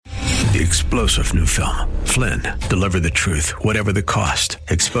The explosive new film, Flynn, deliver the truth, whatever the cost,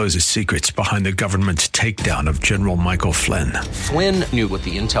 exposes secrets behind the government's takedown of General Michael Flynn. Flynn knew what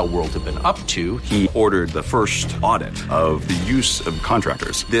the intel world had been up to. He ordered the first audit of the use of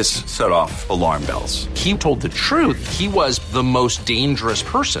contractors. This set off alarm bells. He told the truth. He was the most dangerous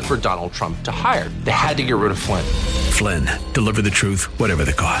person for Donald Trump to hire. They had to get rid of Flynn. Flynn, deliver the truth, whatever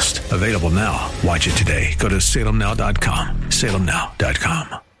the cost. Available now. Watch it today. Go to salemnow.com.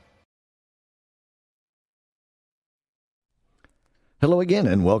 salemnow.com. Hello again,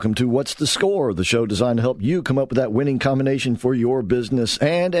 and welcome to What's the Score, the show designed to help you come up with that winning combination for your business.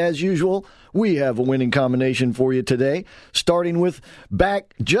 And as usual, we have a winning combination for you today, starting with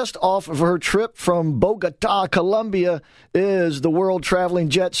back just off of her trip from Bogota, Colombia, is the world-traveling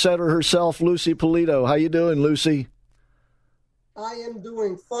jet setter herself, Lucy Polito. How you doing, Lucy? I am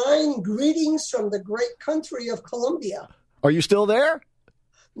doing fine. Greetings from the great country of Colombia. Are you still there?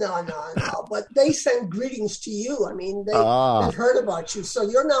 No. But they send greetings to you. I mean, they've heard about you. So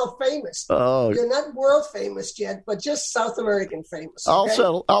you're now famous. Oh. You're not world famous yet, but just South American famous.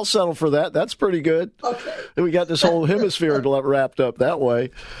 Okay? I'll settle for that. That's pretty good. Okay. We got this whole hemisphere wrapped up that way.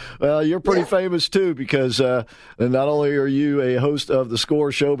 Well, you're pretty famous, too, because not only are you a host of the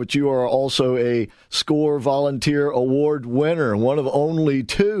Score Show, but you are also a Score Volunteer Award winner, one of only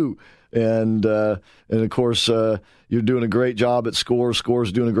two. And of course, you're doing a great job at Score.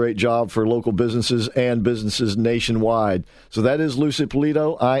 Score's doing a great job for local businesses and businesses nationwide. So that is Lucy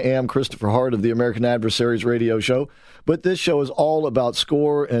Polito. I am Christopher Hart of the American Adversaries Radio Show. But this show is all about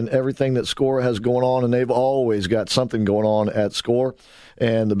Score and everything that Score has going on, and they've always got something going on at Score.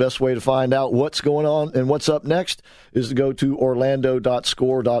 And the best way to find out what's going on and what's up next is to go to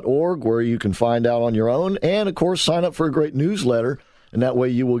orlando.score.org, where you can find out on your own. And, of course, sign up for a great newsletter. And that way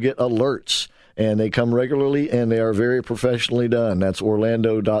you will get alerts. And they come regularly, and they are very professionally done. That's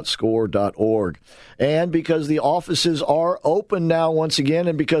orlando.score.org. And because the offices are open now once again,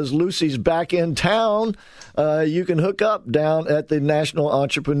 and because Lucy's back in town, you can hook up down at the National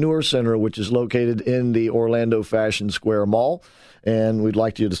Entrepreneur Center, which is located in the Orlando Fashion Square Mall. And we'd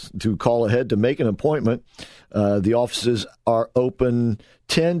like you to call ahead to make an appointment. The offices are open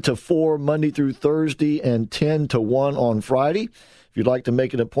 10 to 4 Monday through Thursday and 10 to 1 on Friday. If you'd like to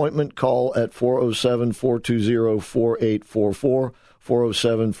make an appointment, call at 407-420-4844,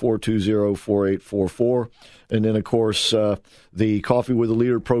 407-420-4844. And then, of course, the Coffee with a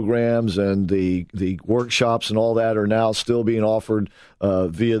Leader programs and the workshops and all that are now still being offered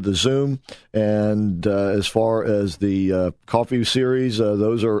via the Zoom. And as far as the coffee series,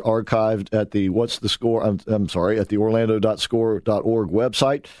 those are archived at the at the orlando.score.org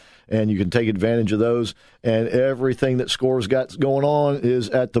website. And you can take advantage of those. And everything that Score's got going on is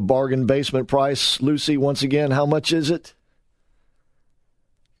at the bargain basement price. Lucy, once again, how much is it?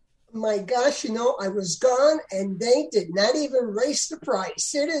 My gosh, I was gone, and they did not even raise the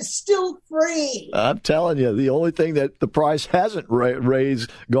price. It is still free. I'm telling you, the only thing that the price hasn't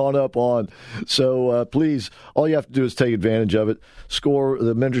gone up on. So please, all you have to do is take advantage of it. Score,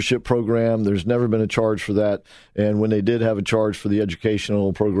 the mentorship program, there's never been a charge for that. And when they did have a charge for the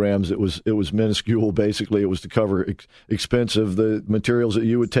educational programs, it was minuscule. Basically, it was to cover the materials that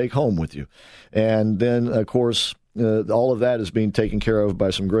you would take home with you. And then, of course, all of that is being taken care of by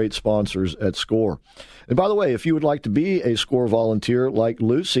some great sponsors at Score. And by the way, if you would like to be a Score volunteer like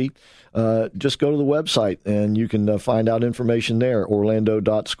Lucy, just go to the website and you can find out information there,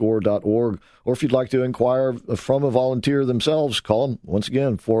 orlando.score.org. Or if you'd like to inquire from a volunteer themselves, call them, once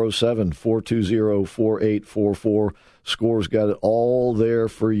again, 407-420-4844. Score's got it all there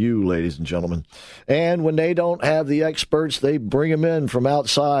for you, ladies and gentlemen. And when they don't have the experts, they bring them in from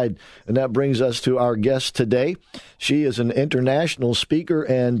outside. And that brings us to our guest today. She is an international speaker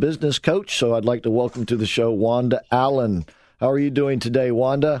and business coach. So I'd like to welcome to the show Wanda Allen. How are you doing today,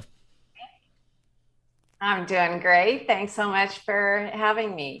 Wanda? I'm doing great. Thanks so much for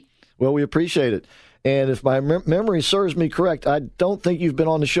having me. Well, we appreciate it. And if my memory serves me correct, I don't think you've been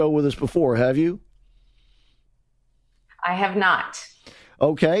on the show with us before, have you? I have not.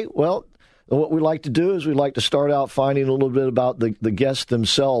 Okay. Well, what we like to do is we like to start out finding a little bit about the guests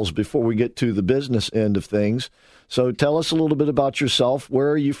themselves before we get to the business end of things. So tell us a little bit about yourself.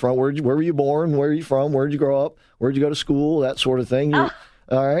 Where are you from? Where were you born? Where are you from? Where did you grow up? Where did you go to school? That sort of thing. All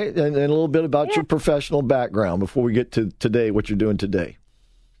right. And a little bit about your professional background before we get to today, what you're doing today.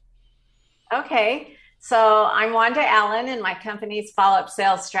 Okay. So I'm Wanda Allen, and my company's Follow-Up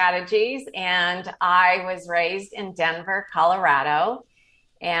Sales Strategies, and I was raised in Denver, Colorado,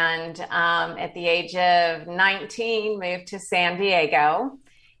 and at the age of 19, moved to San Diego,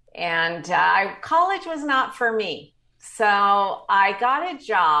 and college was not for me. So I got a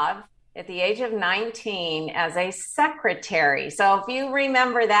job at the age of 19 as a secretary. So if you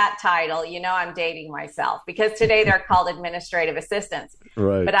remember that title, you know I'm dating myself because today they're called administrative assistants.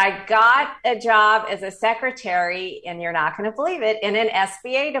 Right. But I got a job as a secretary, and you're not going to believe it, in an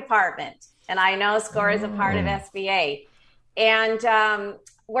SBA department. And I know SCORE is a part of SBA. And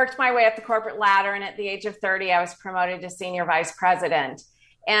worked my way up the corporate ladder. And at the age of 30, I was promoted to senior vice president.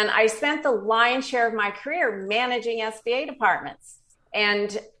 And I spent the lion's share of my career managing SBA departments.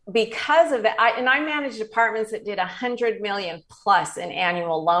 And because of that, I managed departments that did 100 million plus in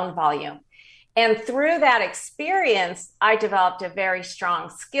annual loan volume. And through that experience, I developed a very strong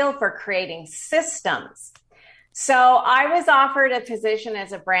skill for creating systems. So I was offered a position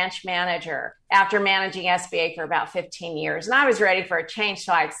as a branch manager after managing SBA for about 15 years. And I was ready for a change,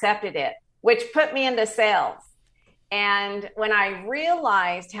 so I accepted it, which put me into sales. And when I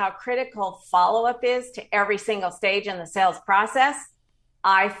realized how critical follow-up is to every single stage in the sales process,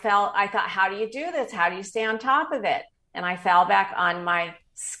 I thought, how do you do this? How do you stay on top of it? And I fell back on my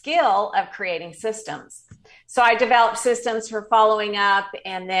skill of creating systems. So I developed systems for following up.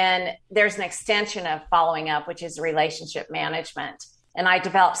 And then there's an extension of following up, which is relationship management. And I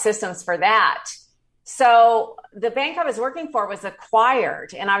developed systems for that. So the bank I was working for was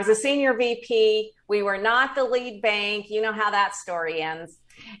acquired, and I was a senior VP. We were not the lead bank. You know how that story ends.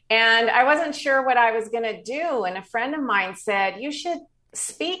 And I wasn't sure what I was going to do. And a friend of mine said, you should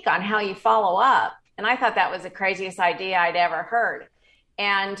speak on how you follow up. And I thought that was the craziest idea I'd ever heard.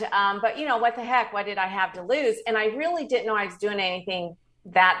 And, but you know, what the heck, what did I have to lose? And I really didn't know I was doing anything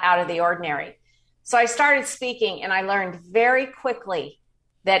that out of the ordinary. So I started speaking, and I learned very quickly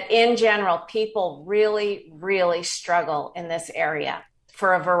that in general, people really, really struggle in this area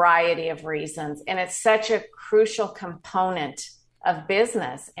for a variety of reasons. And it's such a crucial component of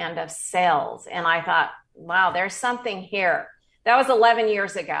business and of sales. And I thought, wow, there's something here. That was 11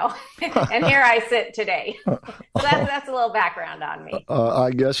 years ago. And here I sit today. So that's a little background on me.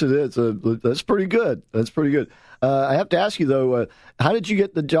 I guess it is. That's pretty good. That's pretty good. I have to ask you, though, how did you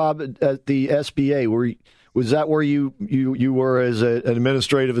get the job at the SBA? Was that where you were as an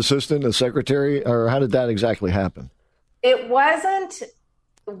administrative assistant, a secretary, or how did that exactly happen? It wasn't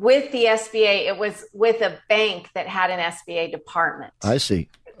with the SBA. It was with a bank that had an SBA department. I see.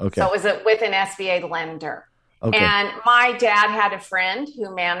 Okay. So it was with an SBA lender. Okay. And my dad had a friend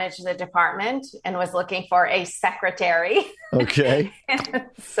who managed the department and was looking for a secretary. Okay.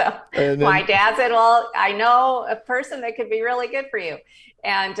 So my dad said, well, I know a person that could be really good for you.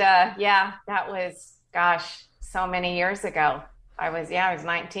 And yeah, that was, gosh, so many years ago. I was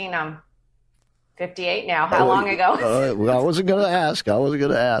 19. I'm 58 now. How long ago? Well, I wasn't going to ask. Well, you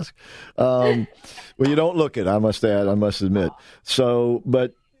don't look it, I must admit. So,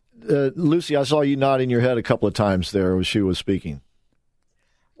 but Lucy, I saw you nodding your head a couple of times there as she was speaking.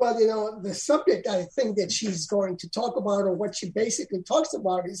 Well, you know, the subject I think that she's going to talk about, or what she basically talks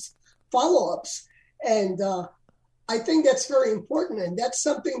about, is follow-ups. And I think that's very important. And that's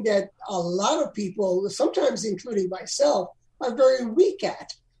something that a lot of people, sometimes including myself, are very weak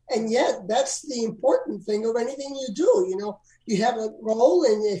at. And yet that's the important thing of anything you do. You know, you have a role,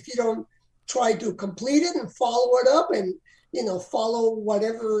 and if you don't try to complete it and follow it up and, you know, follow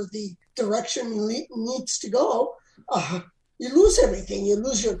whatever the direction needs to go, you lose everything. You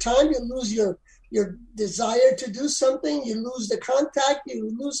lose your time. You lose your desire to do something. You lose the contact.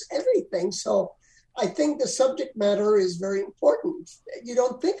 You lose everything. So I think the subject matter is very important. You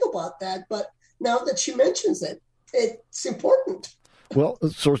don't think about that, but now that she mentions it, it's important. Well,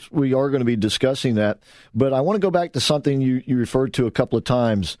 so we are going to be discussing that, but I want to go back to something you referred to a couple of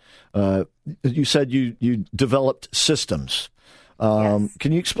times. You said you developed systems. Yes.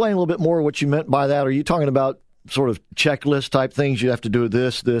 Can you explain a little bit more what you meant by that? Are you talking about sort of checklist type things? You have to do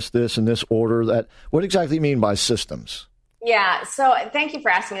this, in this order. That what exactly do you mean by systems? Yeah, so thank you for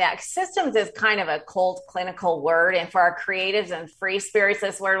asking me that. Systems is kind of a cold clinical word, and for our creatives and free spirits,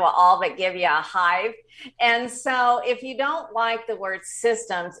 this word will all but give you a hive. And so if you don't like the word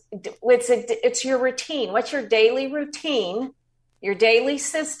systems, it's your routine. What's your daily routine, your daily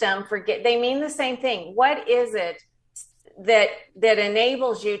system? They mean the same thing. What is it that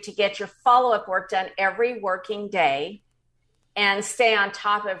enables you to get your follow-up work done every working day and stay on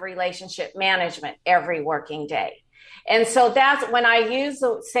top of relationship management every working day? And so that's when I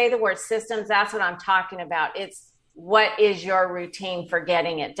say the word systems, that's what I'm talking about. It's what is your routine for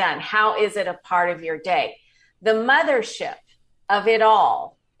getting it done? How is it a part of your day? The mothership of it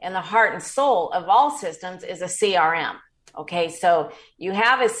all and the heart and soul of all systems is a CRM. Okay, so you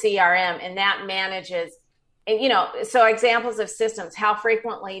have a CRM and that manages, and you know, so examples of systems, how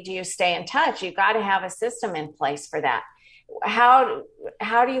frequently do you stay in touch? You've got to have a system in place for that. how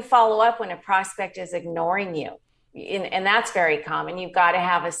do you follow up when a prospect is ignoring you? And that's very common. You've got to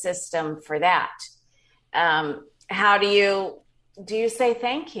have a system for that. How do you say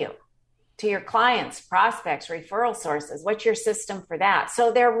thank you to your clients, prospects, referral sources? What's your system for that?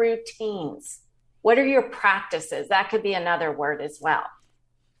 So their routines. What are your practices? That could be another word as well.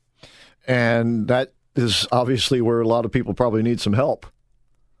 And that is obviously where a lot of people probably need some help.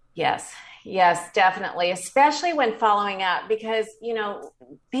 Yes, definitely. Especially when following up, because,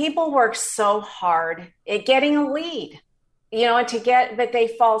 people work so hard at getting a lead, but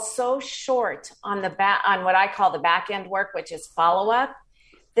they fall so short on on what I call the back end work, which is follow up,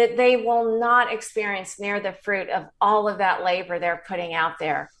 that they will not experience near the fruit of all of that labor they're putting out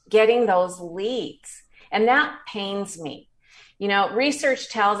there, getting those leads. And that pains me. Research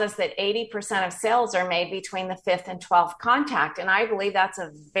tells us that 80% of sales are made between the 5th and 12th contact. And I believe that's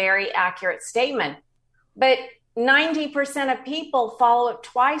a very accurate statement. But 90% of people follow up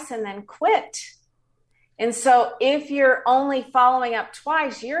twice and then quit. And so if you're only following up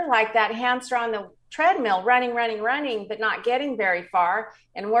twice, you're like that hamster on the treadmill, running, but not getting very far,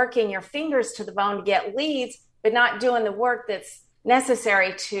 and working your fingers to the bone to get leads, but not doing the work that's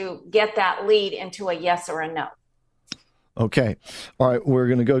necessary to get that lead into a yes or a no. Okay. All right. We're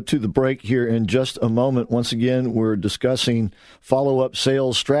going to go to the break here in just a moment. Once again, we're discussing follow-up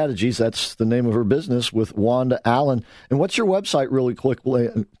sales strategies. That's the name of her business with Wanda Allen. And what's your website really quickly,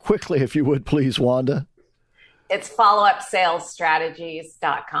 if you would, please, Wanda? It's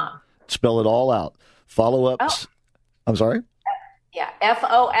followupsalesstrategies.com. Spell it all out. Follow-ups. Oh. I'm sorry? Yeah.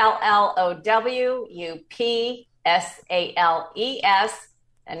 FOLLOWUPSALES,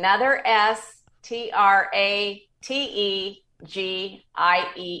 another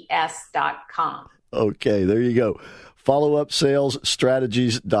STRATEGIES.com. Okay, there you go.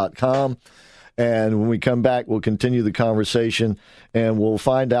 Followupsalesstrategies.com. And when we come back, we'll continue the conversation and we'll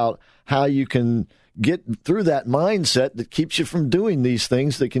find out how you can get through that mindset that keeps you from doing these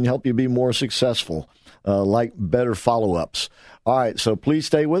things that can help you be more successful, like better follow-ups. All right, so please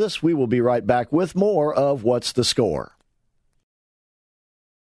stay with us. We will be right back with more of What's the Score?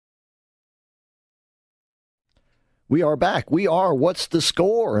 We are back. We are What's the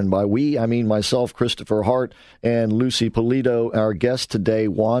Score? And by we, I mean myself, Christopher Hart, and Lucy Polito. Our guest today,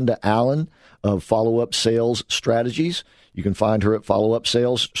 Wanda Allen of Follow Up Sales Strategies. You can find her at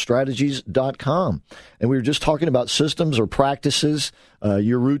followupsalesstrategies.com. And we were just talking about systems or practices,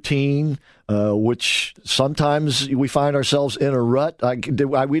 your routine, which sometimes we find ourselves in a rut.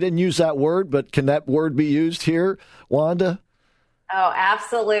 We didn't use that word, but can that word be used here, Wanda? Oh,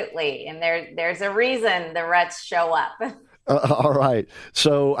 absolutely. And there's a reason the ruts show up. All right.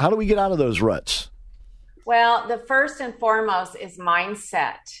 So how do we get out of those ruts? Well, the first and foremost is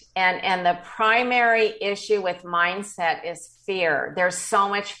mindset. And the primary issue with mindset is fear. There's so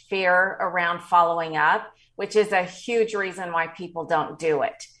much fear around following up, which is a huge reason why people don't do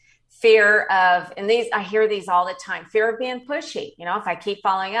it. Fear of, and I hear these all the time, fear of being pushy. If I keep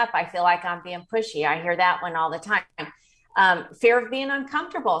following up, I feel like I'm being pushy. I hear that one all the time. Fear of being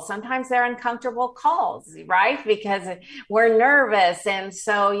uncomfortable. Sometimes they're uncomfortable calls, right? Because we're nervous. And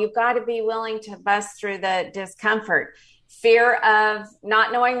so you've got to be willing to bust through the discomfort. Fear of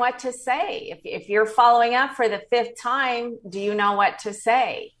not knowing what to say. If you're following up for the 5th time, do you know what to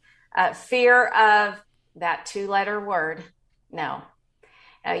say? Fear of that 2-letter word. No.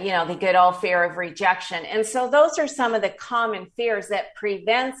 The good old fear of rejection. And so those are some of the common fears that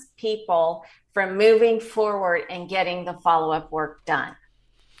prevents people from moving forward and getting the follow-up work done.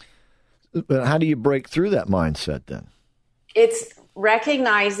 But how do you break through that mindset then? It's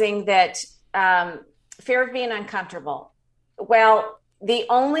recognizing that fear of being uncomfortable. Well, the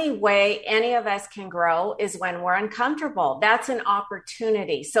only way any of us can grow is when we're uncomfortable. That's an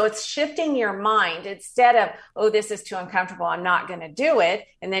opportunity. So it's shifting your mind instead of, oh, this is too uncomfortable, I'm not going to do it.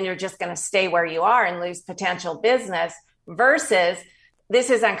 And then you're just going to stay where you are and lose potential business versus this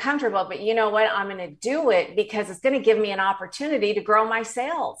is uncomfortable, but you know what? I'm going to do it because it's going to give me an opportunity to grow my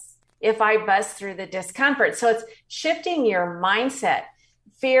sales if I bust through the discomfort. So it's shifting your mindset.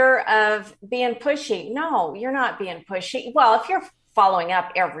 Fear of being pushy. No, you're not being pushy. Well, if you're following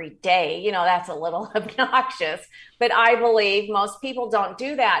up every day, that's a little obnoxious, but I believe most people don't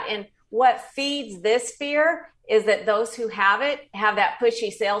do that. And what feeds this fear is that those who have it have that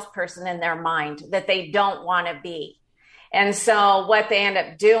pushy salesperson in their mind that they don't want to be. And so what they end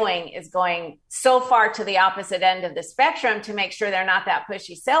up doing is going so far to the opposite end of the spectrum to make sure they're not that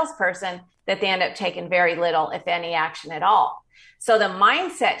pushy salesperson that they end up taking very little, if any, action at all. So the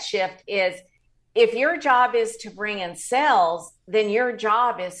mindset shift is if your job is to bring in sales, then your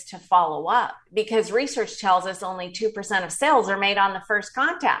job is to follow up, because research tells us only 2% of sales are made on the first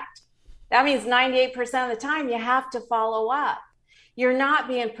contact. That means 98% of the time you have to follow up. You're not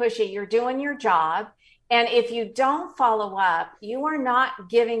being pushy. You're doing your job. And if you don't follow up, you are not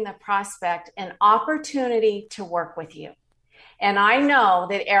giving the prospect an opportunity to work with you. And I know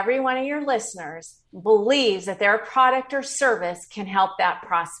that every one of your listeners believes that their product or service can help that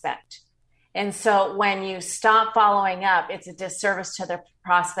prospect. And so when you stop following up, it's a disservice to the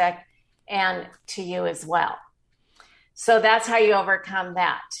prospect and to you as well. So that's how you overcome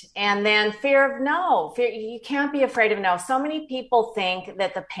that. And then fear of no. You can't be afraid of no. So many people think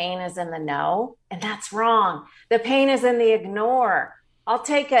that the pain is in the no, and that's wrong. The pain is in the ignore. I'll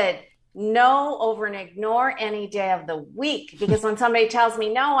take a no over an ignore any day of the week, because when somebody tells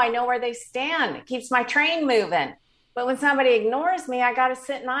me no, I know where they stand. It keeps my train moving. But when somebody ignores me, I got to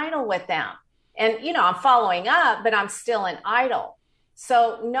sit and idle with them. And, I'm following up, but I'm still in idle.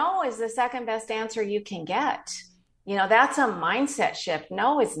 So no is the second best answer you can get. That's a mindset shift.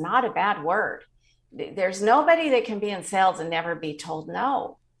 No is not a bad word. There's nobody that can be in sales and never be told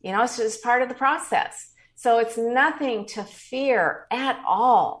no. It's just part of the process. So it's nothing to fear at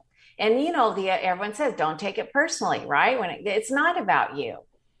all. And, everyone says, don't take it personally, right? It's not about you.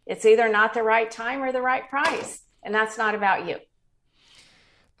 It's either not the right time or the right price. And that's not about you.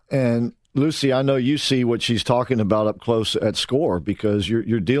 And Lucy, I know you see what she's talking about up close at SCORE, because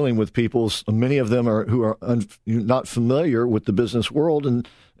you're dealing with people. Many of them who are not familiar with the business world and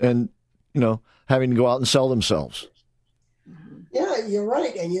having to go out and sell themselves. Yeah, you're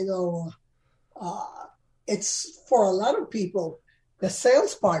right. And it's for a lot of people, the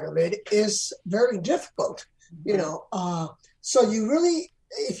sales part of it is very difficult. So you really,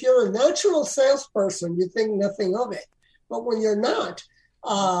 if you're a natural salesperson, you think nothing of it. But when you're not,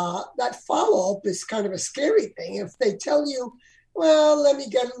 that follow-up is kind of a scary thing. If they tell you, well, let me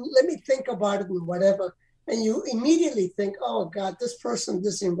think about it and whatever, and you immediately think, oh God, this person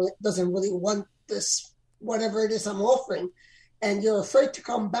doesn't really want this, whatever it is I'm offering, and you're afraid to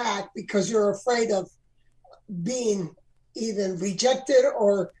come back because you're afraid of being either rejected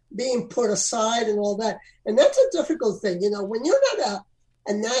or being put aside and all that. And that's a difficult thing. When you're not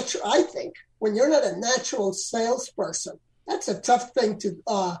a natural, I think, when you're not a natural salesperson, that's a tough thing to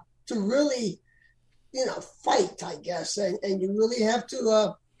really, fight, I guess. And you really have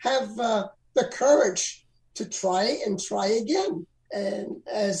to have the courage to try again. And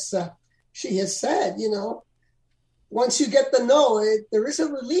as she has said, once you get the no, there is a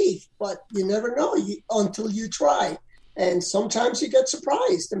relief, but you never know until you try. And sometimes you get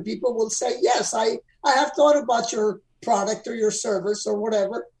surprised and people will say, yes, I have thought about your product or your service or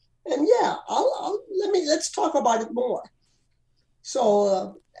whatever. And yeah, let's talk about it more.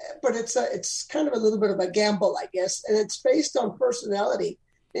 So, but it's kind of a little bit of a gamble, I guess. And it's based on personality.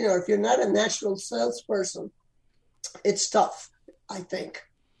 If you're not a natural salesperson, it's tough, I think.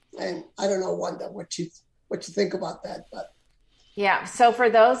 And I don't know, Wanda, what you think about that, but. Yeah. So for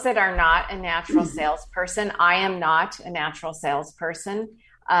those that are not a natural salesperson, I am not a natural salesperson.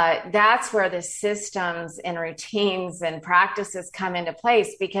 That's where the systems and routines and practices come into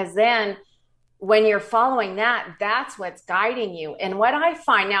place, because then when you're following that, that's what's guiding you. And what I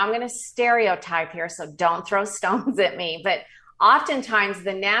find now, I'm going to stereotype here, so don't throw stones at me, but oftentimes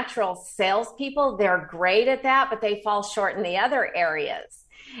the natural salespeople, they're great at that, but they fall short in the other areas.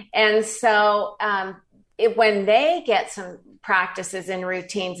 And so when they get some practices and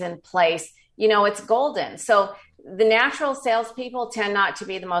routines in place, it's golden. So the natural salespeople tend not to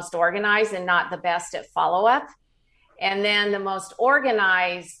be the most organized and not the best at follow-up. And then the most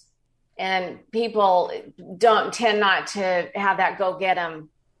organized and people tend not to have that go-get-'em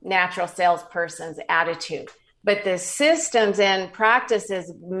natural salesperson's attitude. But the systems and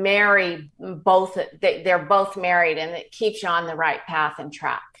practices marry both. They're both married, and it keeps you on the right path and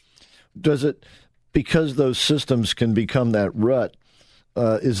track. Does it, because those systems can become that rut,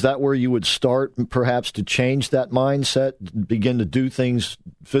 is that where you would start perhaps to change that mindset, begin to do things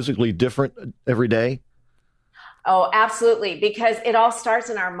physically different every day? Oh, absolutely. Because it all starts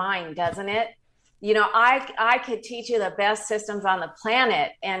in our mind, doesn't it? I could teach you the best systems on the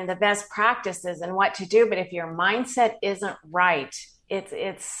planet and the best practices and what to do. But if your mindset isn't right,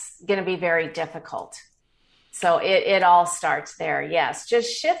 it's going to be very difficult. So it all starts there. Yes.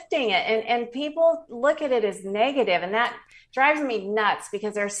 Just shifting it. And people look at it as negative, and that drives me nuts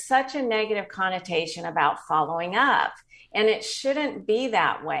because there's such a negative connotation about following up, and it shouldn't be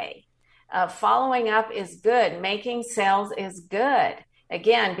that way. Following up is good. Making sales is good.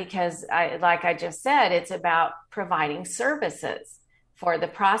 Again, because like I just said, it's about providing services for the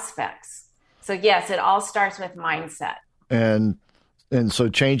prospects. So yes, it all starts with mindset. And so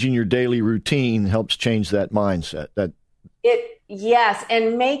changing your daily routine helps change that mindset. Yes,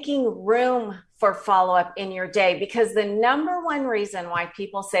 and making room for follow-up in your day, because the number one reason why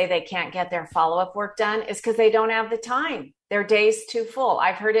people say they can't get their follow-up work done is because they don't have the time. Their day's too full.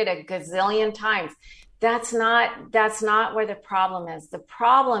 I've heard it a gazillion times. That's not where the problem is. The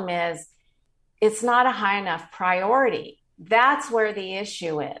problem is it's not a high enough priority. That's where the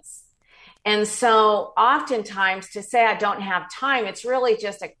issue is. And so oftentimes to say I don't have time, it's really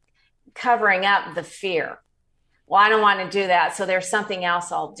just covering up the fear. Well, I don't want to do that, so there's something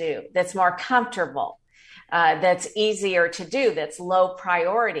else I'll do that's more comfortable, that's easier to do, that's low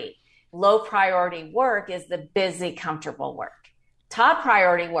priority. Low priority work is the busy, comfortable work. Top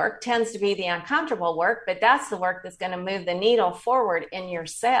priority work tends to be the uncomfortable work, but that's the work that's going to move the needle forward in your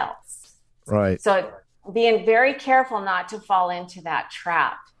sales. Right. So being very careful not to fall into that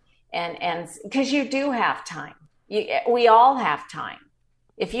trap, and because you do have time. We all have time.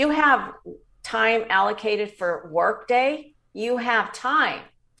 If you have time allocated for work day, you have time.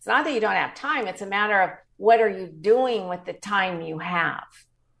 It's not that you don't have time. It's a matter of what are you doing with the time you have.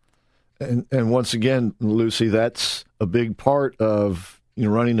 And once again, Lucy, that's a big part of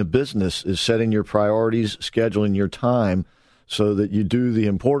running a business is setting your priorities, scheduling your time so that you do the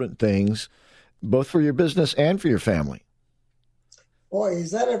important things, both for your business and for your family. Boy, is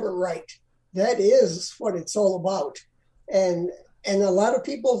that ever right? That is what it's all about. And a lot of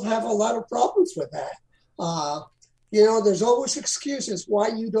people have a lot of problems with that. There's always excuses why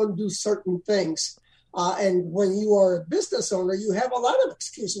you don't do certain things. And when you are a business owner, you have a lot of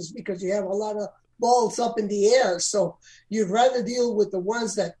excuses because you have a lot of balls up in the air. So you'd rather deal with the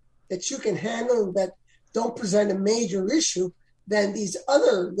ones that you can handle and that don't present a major issue than these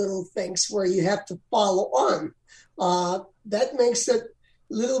other little things where you have to follow on. That makes it a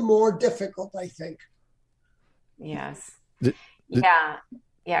little more difficult, I think. Yes. Yeah,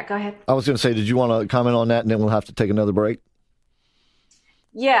 go ahead. I was going to say, did you want to comment on that, and then we'll have to take another break?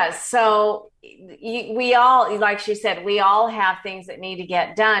 Yes. So we all, like she said, we all have things that need to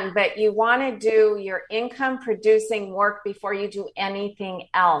get done, but you want to do your income producing work before you do anything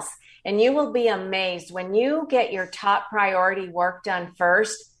else. And you will be amazed when you get your top priority work done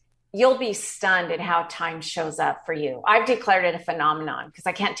first. You'll be stunned at how time shows up for you. I've declared it a phenomenon because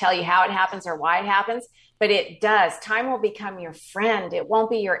I can't tell you how it happens or why it happens, but it does. Time will become your friend. It won't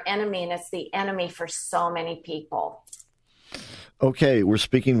be your enemy, and it's the enemy for so many people. Okay, we're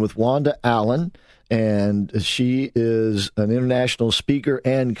speaking with Wanda Allen, and she is an international speaker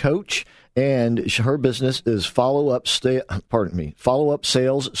and coach, and her business is Follow-Up Sales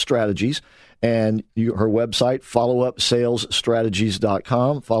Strategies. And her website,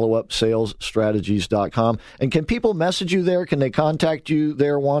 followupsalesstrategies.com, followupsalesstrategies.com. And can people message you there? Can they contact you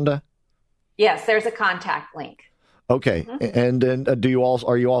there, Wanda? Yes, there's a contact link. Okay. Mm-hmm. And then are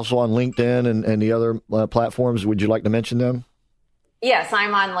you also on LinkedIn and the other platforms? Would you like to mention them? Yes,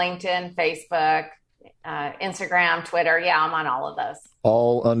 I'm on LinkedIn, Facebook, Instagram, Twitter. Yeah, I'm on all of those.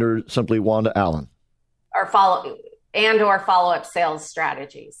 All under simply Wanda Allen. Or follow-up sales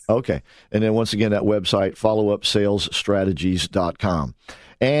strategies. Okay. And then once again, that website, followupsalesstrategies.com.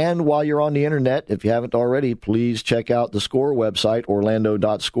 And while you're on the internet, if you haven't already, please check out the SCORE website,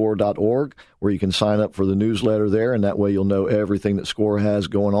 orlando.score.org, where you can sign up for the newsletter there, and that way you'll know everything that SCORE has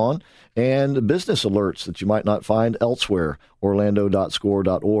going on, and business alerts that you might not find elsewhere,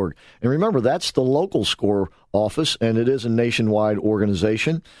 orlando.score.org. And remember, that's the local SCORE office, and it is a nationwide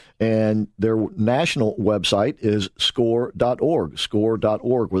organization, and their national website is score.org, where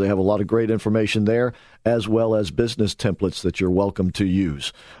they have a lot of great information there, as well as business templates that you're welcome to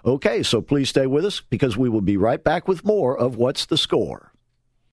use. Okay, so please stay with us, because we will be right back with more of What's the Score?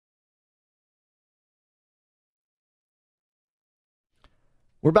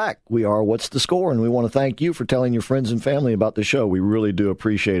 We're back. We are What's the Score, and we want to thank you for telling your friends and family about the show. We really do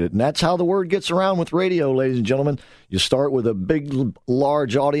appreciate it. And that's how the word gets around with radio, ladies and gentlemen. You start with a big,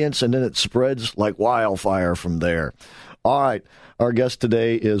 large audience, and then it spreads like wildfire from there. All right. Our guest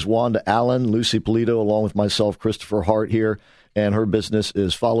today is Wanda Allen, Lucy Polito, along with myself, Christopher Hart here. And her business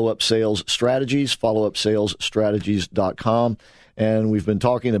is Follow-Up Sales Strategies, followupsalesstrategies.com. And we've been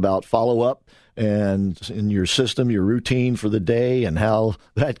talking about follow-up and in your system, your routine for the day, and how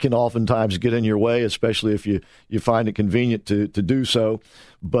that can oftentimes get in your way, especially if you find it convenient to do so.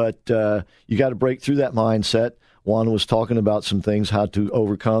 But you got to break through that mindset. Juan was talking about some things, how to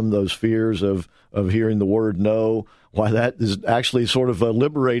overcome those fears of hearing the word no, why that is actually sort of a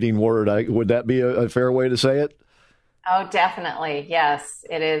liberating word. Would that be a fair way to say it? Oh, definitely. Yes,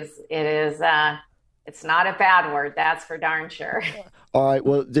 it is. It is. It's not a bad word, that's for darn sure. All right.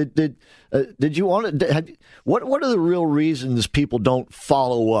 Well, did you want to? What are the real reasons people don't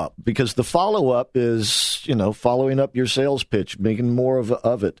follow up? Because the follow up is, following up your sales pitch, making more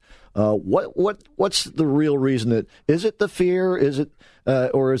of it. What's the real reason? Is it the fear? Is it,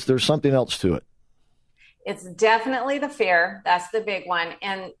 or is there something else to it? It's definitely the fear. That's the big one.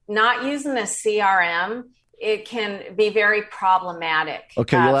 And not using a CRM, it can be very problematic.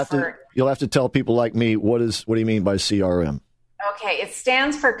 Okay, you'll have to tell people like me what do you mean by CRM? Okay, it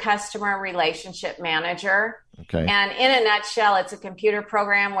stands for Customer Relationship Manager. Okay. And in a nutshell, it's a computer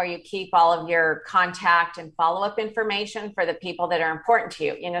program where you keep all of your contact and follow-up information for the people that are important to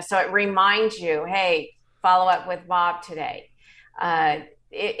you. So it reminds you, hey, follow up with Bob today.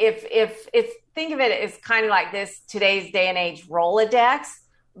 If think of it as kind of like this today's day and age Rolodex,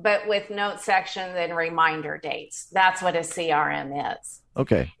 but with note sections and reminder dates. That's what a CRM is.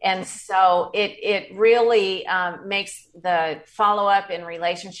 Okay. And so it really makes the follow-up and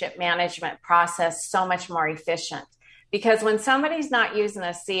relationship management process so much more efficient. Because when somebody's not using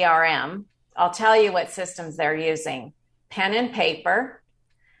a CRM, I'll tell you what systems they're using. Pen and paper,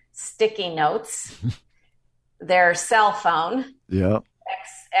 sticky notes, their cell phone,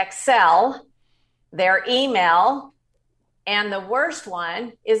 Excel, their email, and the worst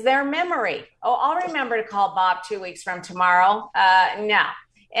one is their memory. Oh, I'll remember to call Bob 2 weeks from tomorrow. No.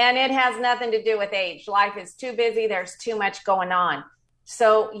 And it has nothing to do with age. Life is too busy. There's too much going on.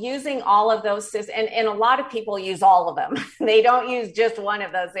 So using all of those systems, and a lot of people use all of them. They don't use just one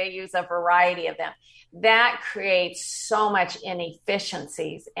of those. They use a variety of them. That creates so much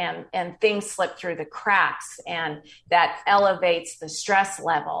inefficiencies and things slip through the cracks, and that elevates the stress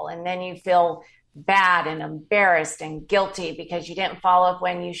level. And then you feel bad and embarrassed and guilty because you didn't follow up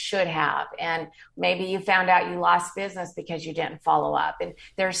when you should have. And maybe you found out you lost business because you didn't follow up. And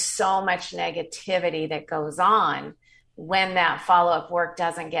there's so much negativity that goes on when that follow-up work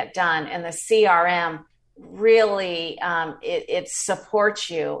doesn't get done. And the CRM really, it supports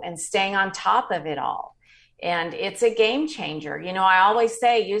you and staying on top of it all. And it's a game changer. I always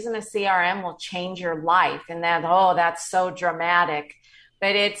say using a CRM will change your life, and that's so dramatic.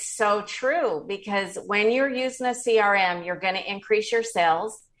 But it's so true, because when you're using a CRM, you're going to increase your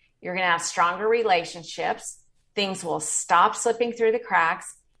sales. You're going to have stronger relationships. Things will stop slipping through the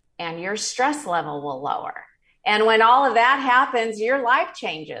cracks, and your stress level will lower. And when all of that happens, your life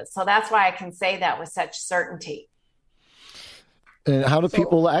changes. So that's why I can say that with such certainty. And how do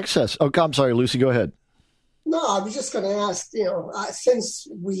people access? Oh, I'm sorry, Lucy, go ahead. No, I was just going to ask, since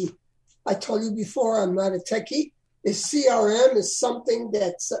I told you before, I'm not a techie. Is CRM is something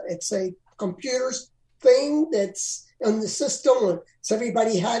it's a computer thing that's on the system, or does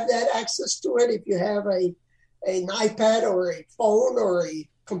everybody have that access to it? If you have an iPad or a phone or a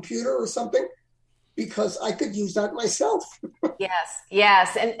computer or something, because I could use that myself.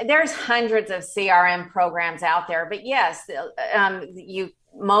 Yes. And there's hundreds of CRM programs out there, but yes,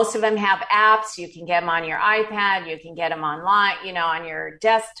 most of them have apps. You can get them on your iPad. You can get them online, on your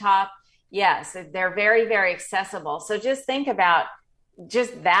desktop. Yes, they're very, very accessible. So just think about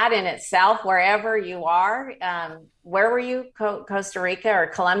just that in itself, wherever you are. Where were you? Costa Rica or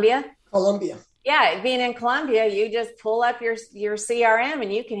Colombia? Colombia. Yeah, being in Colombia, you just pull up your CRM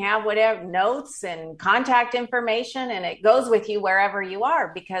and you can have whatever notes and contact information, and it goes with you wherever you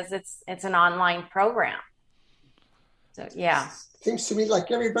are because it's an online program. So, yeah. Seems to me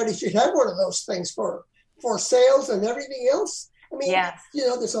like everybody should have one of those things for sales and everything else. I mean, yes.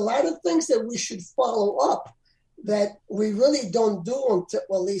 There's a lot of things that we should follow up that we really don't do until,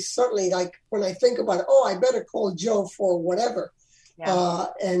 well, at least certainly like when I think about it, I better call Joe for whatever. Yeah.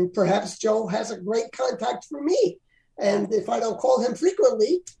 And perhaps Joe has a great contact for me. And if I don't call him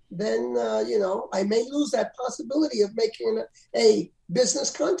frequently, then, I may lose that possibility of making a business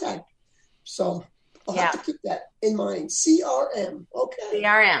contact. So I'll have to keep that in mind. CRM. Okay.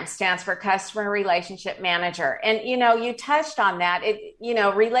 CRM stands for Customer Relationship Manager. And, you touched on that,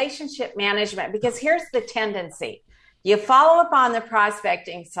 relationship management, because here's the tendency. You follow up on the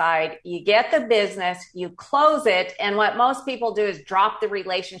prospecting side, you get the business, you close it. And what most people do is drop the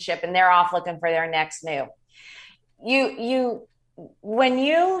relationship and they're off looking for their next new. When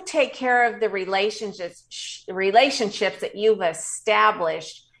you take care of the relationships that you've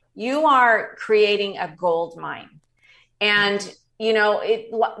established, you are creating a gold mine. And,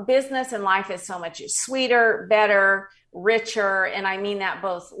 business and life is so much sweeter, better, richer. And I mean that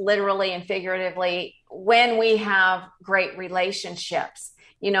both literally and figuratively when we have great relationships,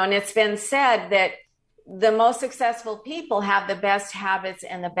 and it's been said that the most successful people have the best habits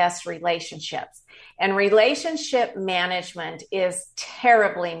and the best relationships. And relationship management is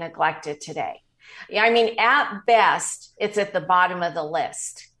terribly neglected today. Yeah, I mean, at best, it's at the bottom of the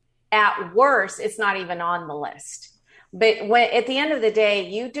list. At worst, it's not even on the list. But at the end of the day,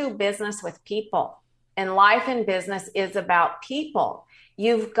 you do business with people, and life and business is about people.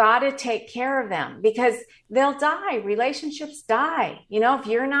 You've got to take care of them because they'll die. Relationships die. If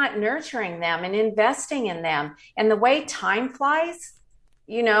you're not nurturing them and investing in them, and the way time flies,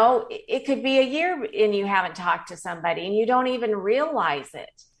 it could be a year and you haven't talked to somebody and you don't even realize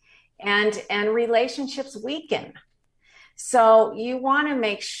it. And relationships weaken. So you want to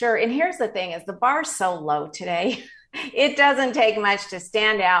make sure, and here's the thing is the bar's so low today. It doesn't take much to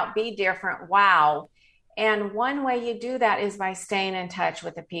stand out, be different. Wow. And one way you do that is by staying in touch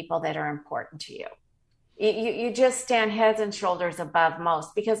with the people that are important to you. You just stand heads and shoulders above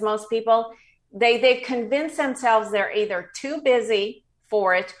most, because most people, they convince themselves they're either too busy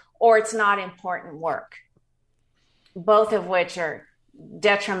for it or it's not important work, both of which are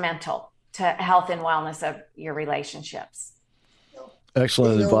detrimental to health and wellness of your relationships.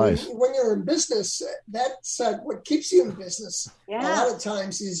 Excellent advice. When you're in business, that's what keeps you in business. Yeah. A lot of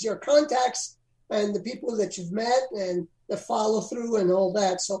times is your contacts and the people that you've met and the follow through and all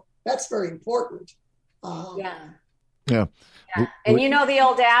that. So that's very important. Yeah. And the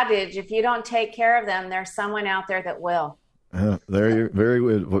old adage, if you don't take care of them, there's someone out there that will. Very,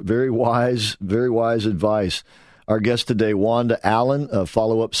 very wise advice. Our guest today, Wanda Allen of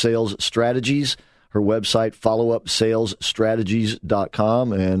Follow Up Sales Strategies. Her website,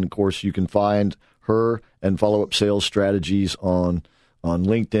 followupsalesstrategies.com. And, of course, you can find her and Follow Up Sales Strategies on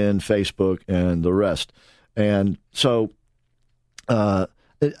LinkedIn, Facebook, and the rest. And so how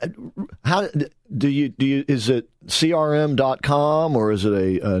do you is it crm.com or is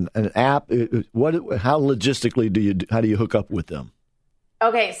it an app? How logistically how do you hook up with them?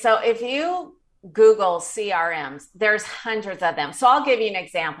 Okay, so if you Google CRMs, there's hundreds of them. So I'll give you an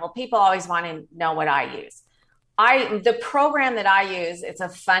example. People always want to know what I use. The program that I use, it's a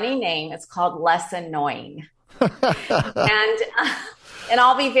funny name. It's called Less Annoying. And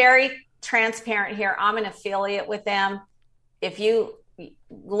I'll be very transparent here. I'm an affiliate with them. If you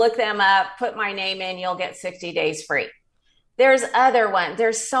look them up, put my name in, you'll get 60 days free. There's other ones.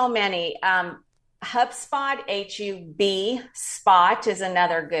 There's so many. HubSpot, HUB, Spot is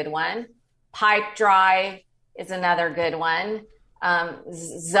another good one. Pipe Drive is another good one.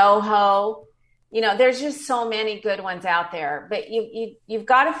 Zoho, there's just so many good ones out there, but you've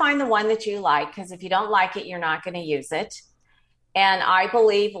got to find the one that you like, because if you don't like it, you're not going to use it. And I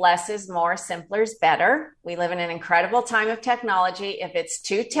believe less is more, simpler is better. We live in an incredible time of technology. If it's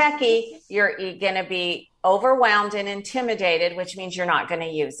too techy, you're going to be overwhelmed and intimidated, which means you're not going to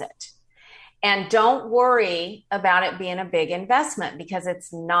use it. And don't worry about it being a big investment, because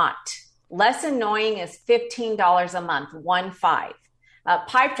it's not. Less Annoying is $15 a month, 15.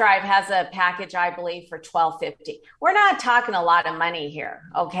 Pipe Drive has a package, I believe, for $12.50. We're not talking a lot of money here,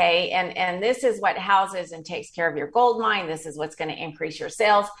 okay? And this is what houses and takes care of your gold mine. This is what's going to increase your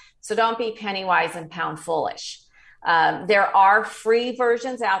sales. So don't be penny wise and pound foolish. There are free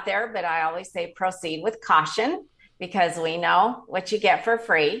versions out there, but I always say proceed with caution, because we know what you get for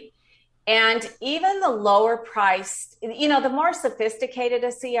free. And even the lower price, the more sophisticated a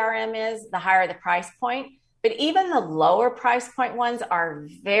CRM is, the higher the price point. But even the lower price point ones are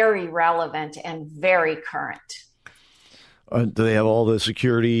very relevant and very current. Do they have all the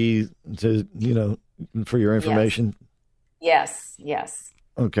security for your information? Yes.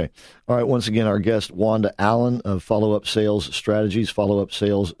 Okay. All right. Once again, our guest, Wanda Allen of Follow Up Sales Strategies,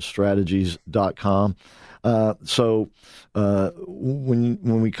 followupsalesstrategies.com. So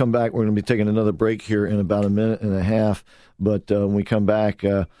when we come back, we're going to be taking another break here in about a minute and a half. But when we come back,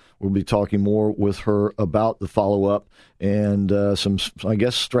 we'll be talking more with her about the follow-up and some, I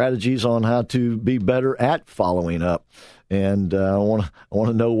guess, strategies on how to be better at following up. And I want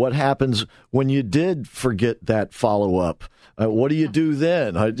to know what happens when you did forget that follow-up. What do you do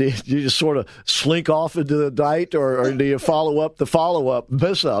then? Do you just sort of slink off into the night, or do you follow up the follow-up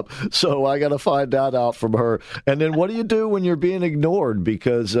miss-up? So I got to find that out from her. And then what do you do when you're being ignored?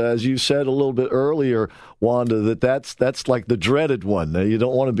 Because as you said a little bit earlier, Wanda, that's like the dreaded one. You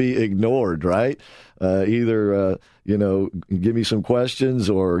don't want to be ignored, right? Either give me some questions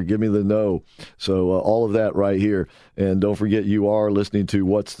or give me the no. So all of that right here. And don't forget, you are listening to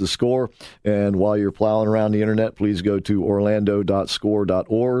What's the Score? And while you're plowing around the internet, please go to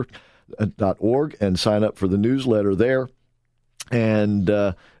orlando.score.org and sign up for the newsletter there. And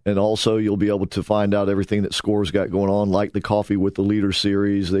also you'll be able to find out everything that SCORE's got going on, like the Coffee with the Leader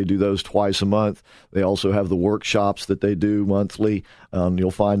series. They do those twice a month. They also have the workshops that they do monthly.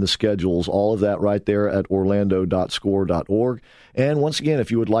 You'll find the schedules, all of that right there at orlando.score.org. And once again,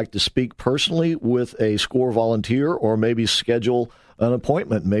 if you would like to speak personally with a SCORE volunteer, or maybe schedule an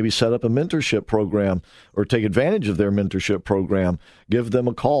appointment, maybe set up a mentorship program or take advantage of their mentorship program, give them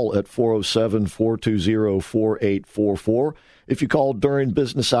a call at 407-420-4844. If you call during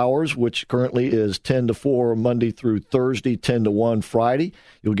business hours, which currently is 10 to 4 Monday through Thursday, 10 to 1 Friday,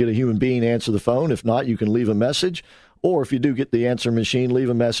 you'll get a human being answer the phone. If not, you can leave a message. Or if you do get the answer machine, leave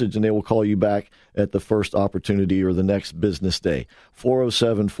a message and they will call you back at the first opportunity or the next business day.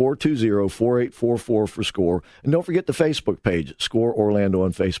 407-420-4844 for SCORE. And don't forget the Facebook page, SCORE Orlando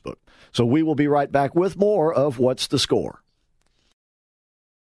on Facebook. So we will be right back with more of What's the Score?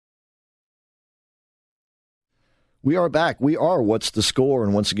 We are back. We are What's the Score?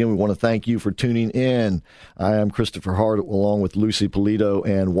 And once again, we want to thank you for tuning in. I am Christopher Hart, along with Lucy Polito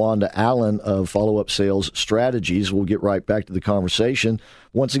and Wanda Allen of Follow Up Sales Strategies. We'll get right back to the conversation.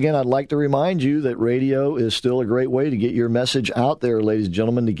 Once again, I'd like to remind you that radio is still a great way to get your message out there, ladies and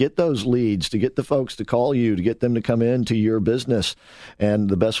gentlemen, to get those leads, to get the folks to call you, to get them to come into your business. And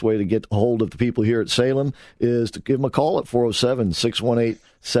the best way to get a hold of the people here at Salem is to give them a call at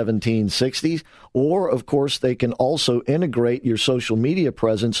 407-618-1760. Or, of course, they can also integrate your social media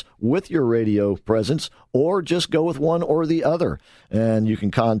presence with your radio presence, or just go with one or the other. And you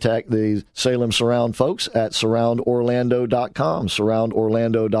can contact the Salem Surround folks at surroundorlando.com,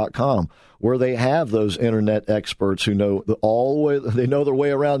 surroundorlando.com, where they have those internet experts who know they know their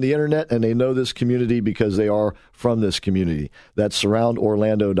way around the internet, and they know this community because they are from this community. That's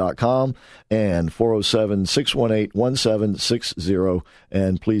surroundorlando.com and 407-618-1760.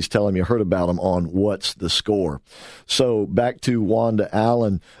 And please tell them you heard about them on What's the Score. So back to Wanda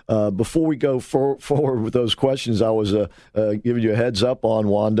Allen. Before we go forward with those questions, I was giving you a heads up on,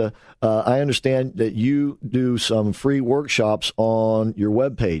 Wanda. I understand that you do some free workshops on your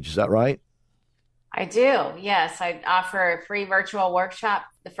webpage. Is that right? I do, yes. I offer a free virtual workshop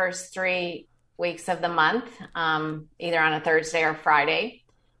the first 3 weeks of the month, either on a Thursday or Friday.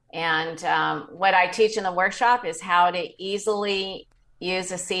 And what I teach in the workshop is how to easily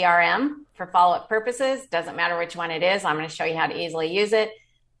use a CRM for follow-up purposes. Doesn't matter which one it is. I'm going to show you how to easily use it.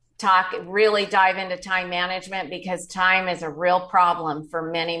 Really dive into time management, because time is a real problem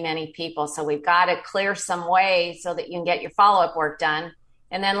for many, many people. So we've got to clear some way so that you can get your follow-up work done.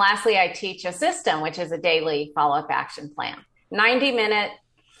 And then lastly, I teach a system, which is a daily follow-up action plan. 90-minute,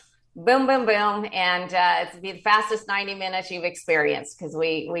 boom, boom, boom. And it's the fastest 90 minutes you've experienced, because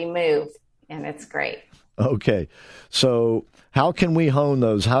we move, and it's great. Okay. So how can we hone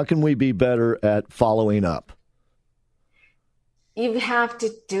those? How can we be better at following up? You have to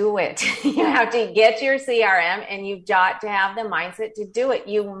do it. You have to get your CRM, and you've got to have the mindset to do it.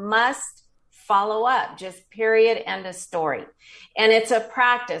 You must follow up, just period, end of story. And it's a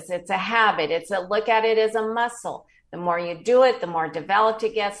practice. It's a habit. It's a look at it as a muscle. The more you do it, the more developed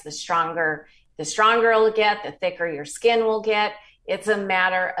it gets, the stronger it'll get, the thicker your skin will get. It's a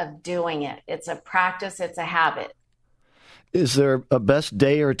matter of doing it. It's a practice. It's a habit. Is there a best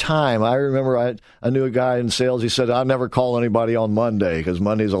day or time? I remember I knew a guy in sales. He said, "I'll never call anybody on Monday because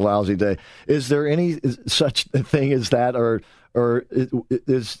Monday's a lousy day." Is there any such thing as that, or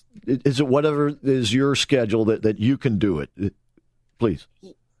is it whatever is your schedule that you can do it? Please.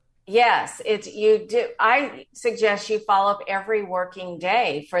 Yes, you do. I suggest you follow up every working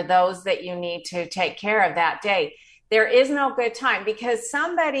day for those that you need to take care of that day. There is no good time, because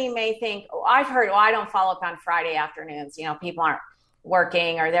somebody may think, I've heard, I don't follow up on Friday afternoons. People aren't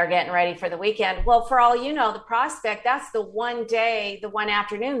working or they're getting ready for the weekend. Well, for all you know, the prospect, that's the one day, the one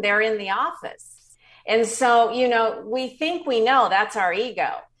afternoon they're in the office. And so, we think we know, that's our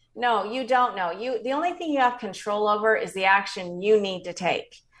ego. No, you don't know. The only thing you have control over is the action you need to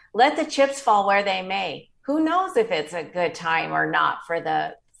take. Let the chips fall where they may. Who knows if it's a good time or not for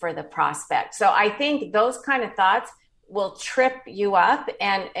the prospect? So I think those kind of thoughts will trip you up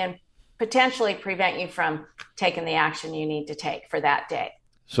and potentially prevent you from taking the action you need to take for that day.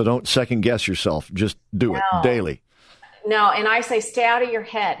 So don't second guess yourself. Just do it daily. No, and I say stay out of your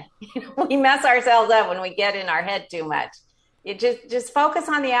head. We mess ourselves up when we get in our head too much. You just focus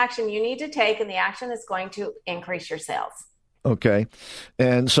on the action you need to take, and the action that's going to increase your sales. Okay.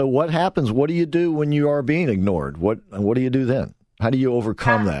 And so what happens? What do you do when you are being ignored? What do you do then? How do you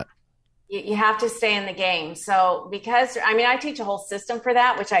overcome that? You have to stay in the game. So I teach a whole system for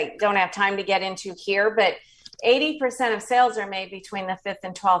that, which I don't have time to get into here, but 80% of sales are made between the 5th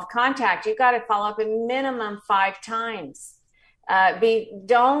and 12th contact. You've got to follow up a minimum 5 times.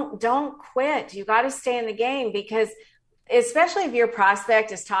 Don't quit. You got to stay in the game, because especially if your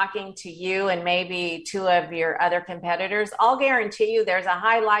prospect is talking to you and maybe two of your other competitors, I'll guarantee you there's a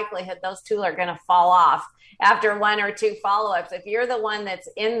high likelihood those two are going to fall off after one or two follow-ups. If you're the one that's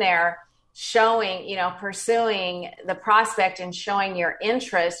in there showing, pursuing the prospect and showing your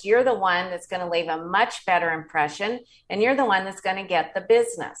interest, you're the one that's going to leave a much better impression, and you're the one that's going to get the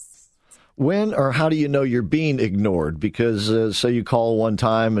business. When or how do you know you're being ignored? Because say you call one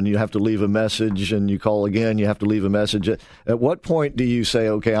time and you have to leave a message, and you call again, you have to leave a message. At what point do you say,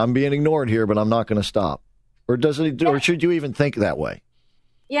 okay, I'm being ignored here, but I'm not going to stop? Or or should you even think that way?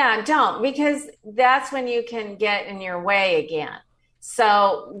 Yeah, don't, because that's when you can get in your way again.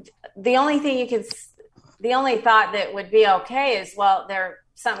 So the only thought that would be okay is, well, there's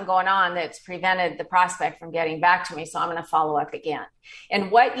something going on that's prevented the prospect from getting back to me, so I'm going to follow up again. And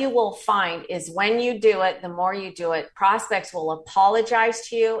what you will find is when you do it, the more you do it, prospects will apologize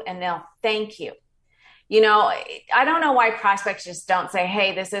to you and they'll thank you. I don't know why prospects just don't say,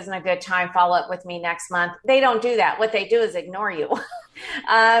 hey, this isn't a good time, follow up with me next month. They don't do that. What they do is ignore you.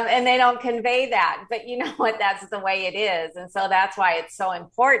 And they don't convey that. But you know what? That's the way it is. And so that's why it's so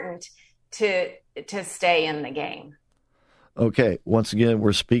important to stay in the game. Okay. Once again,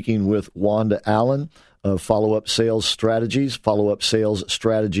 we're speaking with Wanda Allen of Follow Up Sales Strategies,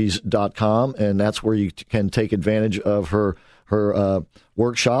 followupsalesstrategies.com. And that's where you can take advantage of her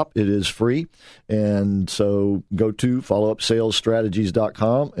workshop. It is free. And so go to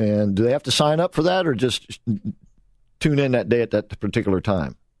followupsalesstrategies.com. And do they have to sign up for that, or just tune in that day at that particular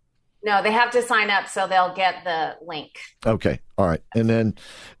time? No, they have to sign up, so they'll get the link. Okay. All right. And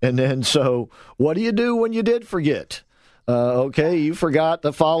then, so what do you do when you did forget? Okay, you forgot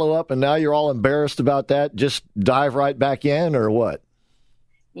the follow up, and now you're all embarrassed about that. Just dive right back in, or what?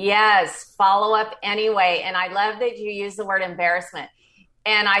 Yes, follow up anyway. And I love that you use the word embarrassment.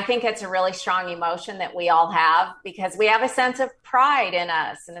 And I think it's a really strong emotion that we all have, because we have a sense of pride in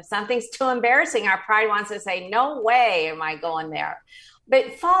us. And if something's too embarrassing, our pride wants to say, no way am I going there.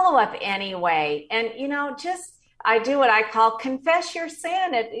 But follow up anyway. And, I do what I call confess your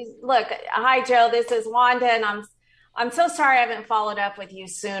sin. Look, hi, Joe, this is Wanda, and I'm so sorry I haven't followed up with you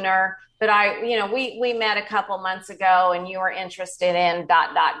sooner, but we met a couple months ago and you were interested in ...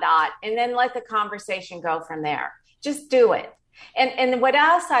 And then let the conversation go from there. Just do it. And what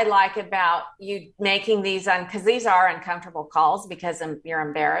else I like about you making these, because these are uncomfortable calls because you're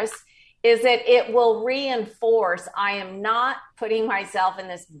embarrassed, is that it will reinforce, I am not putting myself in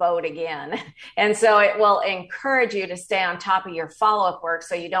this boat again. And so it will encourage you to stay on top of your follow-up work,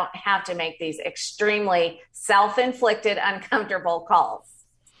 so you don't have to make these extremely self-inflicted, uncomfortable calls.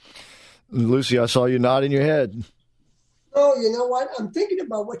 Lucy, I saw you nodding your head. Oh, you know what? I'm thinking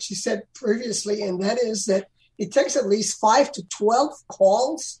about what you said previously, and that is that it takes at least 5 to 12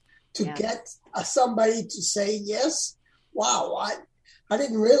 calls to get somebody to say yes. Wow, I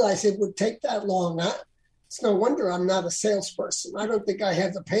didn't realize it would take that long. It's no wonder I'm not a salesperson. I don't think I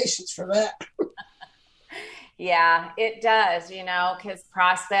have the patience for that. Yeah, it does, because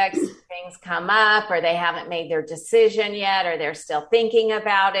prospects, things come up, or they haven't made their decision yet, or they're still thinking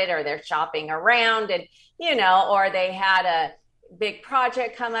about it, or they're shopping around, and, or they had a big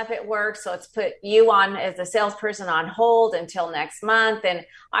project come up at work. So it's put you on as a salesperson on hold until next month. And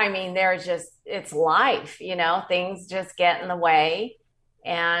I mean, it's life, things just get in the way.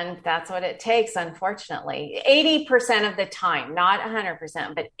 And that's what it takes, unfortunately. 80% of the time, not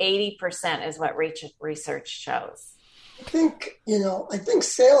 100%, but 80% is what research shows. I think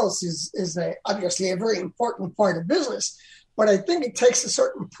sales is obviously a very important part of business, but I think it takes a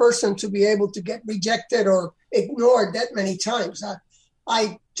certain person to be able to get rejected or ignored that many times.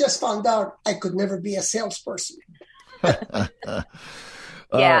 I just found out I could never be a salesperson.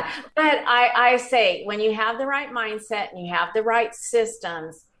 Yeah, but I say, when you have the right mindset and you have the right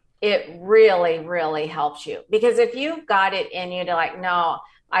systems, it really, really helps you. Because if you've got it in you to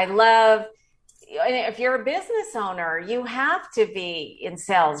if you're a business owner, you have to be in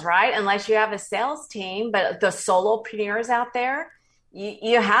sales, right? Unless you have a sales team, but the solopreneurs out there,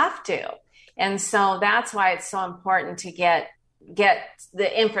 you have to. And so that's why it's so important to get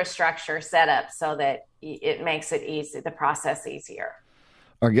the infrastructure set up so that it makes it easy, the process easier.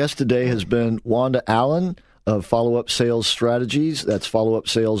 Our guest today has been Wanda Allen of Follow Up Sales Strategies. That's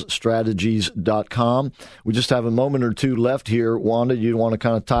followupsalesstrategies.com. We just have a moment or two left here. Wanda, you want to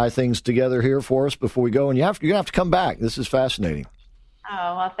kind of tie things together here for us before we go? And you're going to have to come back. This is fascinating.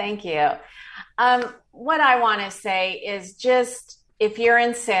 Oh, well, thank you. What I want to say is just, if you're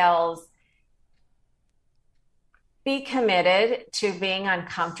in sales, be committed to being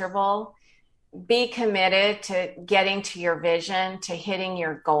uncomfortable. be committed to getting to your vision, to hitting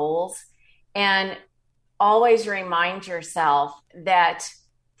your goals, and always remind yourself that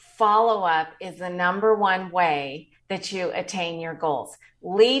follow-up is the number one way that you attain your goals.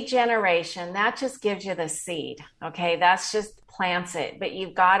 Lead generation, that just gives you the seed, okay? That's just plants it, but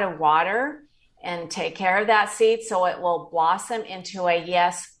you've got to water and take care of that seed so it will blossom into a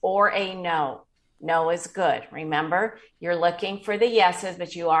yes or a no. No is good. Remember, you're looking for the yeses,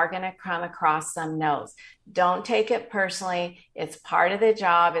 but you are going to come across some no's. Don't take it personally. It's part of the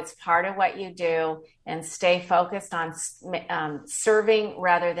job. It's part of what you do. And stay focused on serving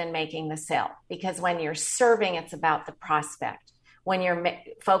rather than making the sale. Because when you're serving, it's about the prospect. When you're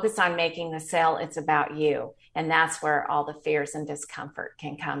focused on making the sale, it's about you. And that's where all the fears and discomfort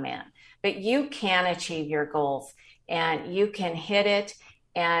can come in. But you can achieve your goals and you can hit it.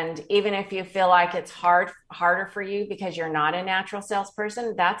 And even if you feel like it's harder for you because you're not a natural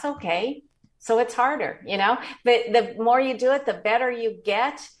salesperson, that's okay. So it's harder, but the more you do it, the better you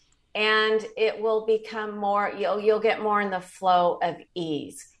get. And it will become more, you'll get more in the flow of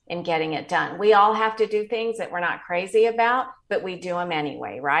ease in getting it done. We all have to do things that we're not crazy about, but we do them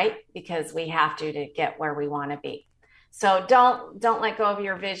anyway, right? Because we have to get where we want to be. So don't let go of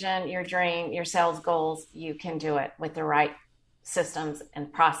your vision, your dream, your sales goals. You can do it with the right systems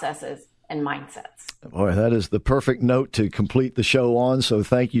and processes and mindsets. Boy, that is the perfect note to complete the show on. So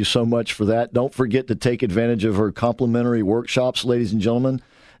thank you so much for that. Don't forget to take advantage of her complimentary workshops, ladies and gentlemen.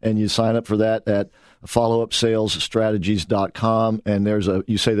 And you sign up for that at followupsalesstrategies.com. And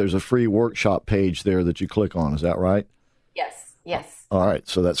you say there's a free workshop page there that you click on. Is that right? Yes. All right,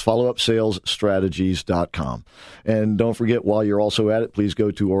 so that's followupsalesstrategies.com. And don't forget, while you're also at it, please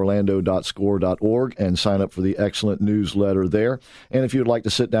go to orlando.score.org and sign up for the excellent newsletter there. And if you'd like to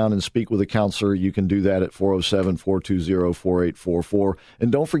sit down and speak with a counselor, you can do that at 407-420-4844.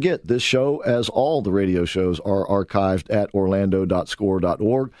 And don't forget, this show, as all the radio shows, are archived at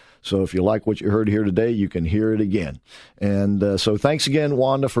orlando.score.org. So if you like what you heard here today, you can hear it again. And so thanks again,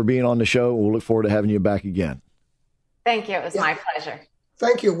 Wanda, for being on the show. We'll look forward to having you back again. Thank you. It was my pleasure.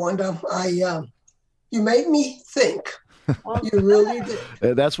 Thank you, Wanda. You made me think. You really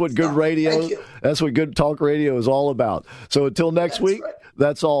did. That's what good radio, that's what good talk radio is all about. So until next week,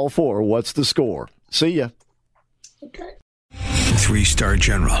 that's all for What's the Score? See ya. Okay. 3-star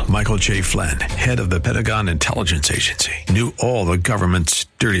General Michael J. Flynn, head of the Pentagon Intelligence Agency, knew all the government's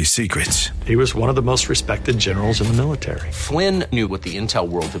dirty secrets. He was one of the most respected generals in the military. Flynn knew what the intel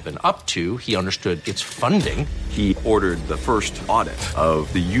world had been up to. He understood its funding. He ordered the first audit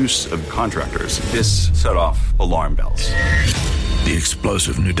of the use of contractors. This set off alarm bells. The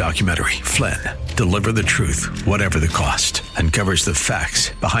explosive new documentary, Flynn, Deliver the Truth, Whatever the Cost, uncovers the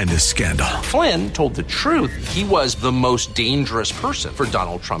facts behind this scandal. Flynn told the truth. He was the most dangerous person for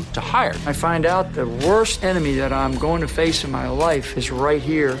Donald Trump to hire. I find out the worst enemy that I'm going to face in my life is right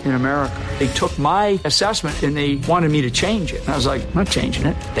here in America. They took my assessment and they wanted me to change it. And I was like, I'm not changing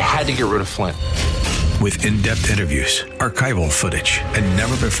it. They had to get rid of Flynn. With in-depth interviews, archival footage, and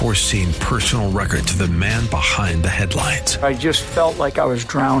never-before-seen personal records of the man behind the headlines. I just felt like I was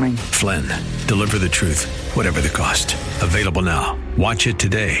drowning. Flynn, Deliver the Truth, Whatever the Cost. Available now. Watch it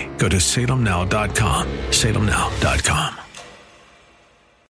today. Go to salemnow.com. salemnow.com.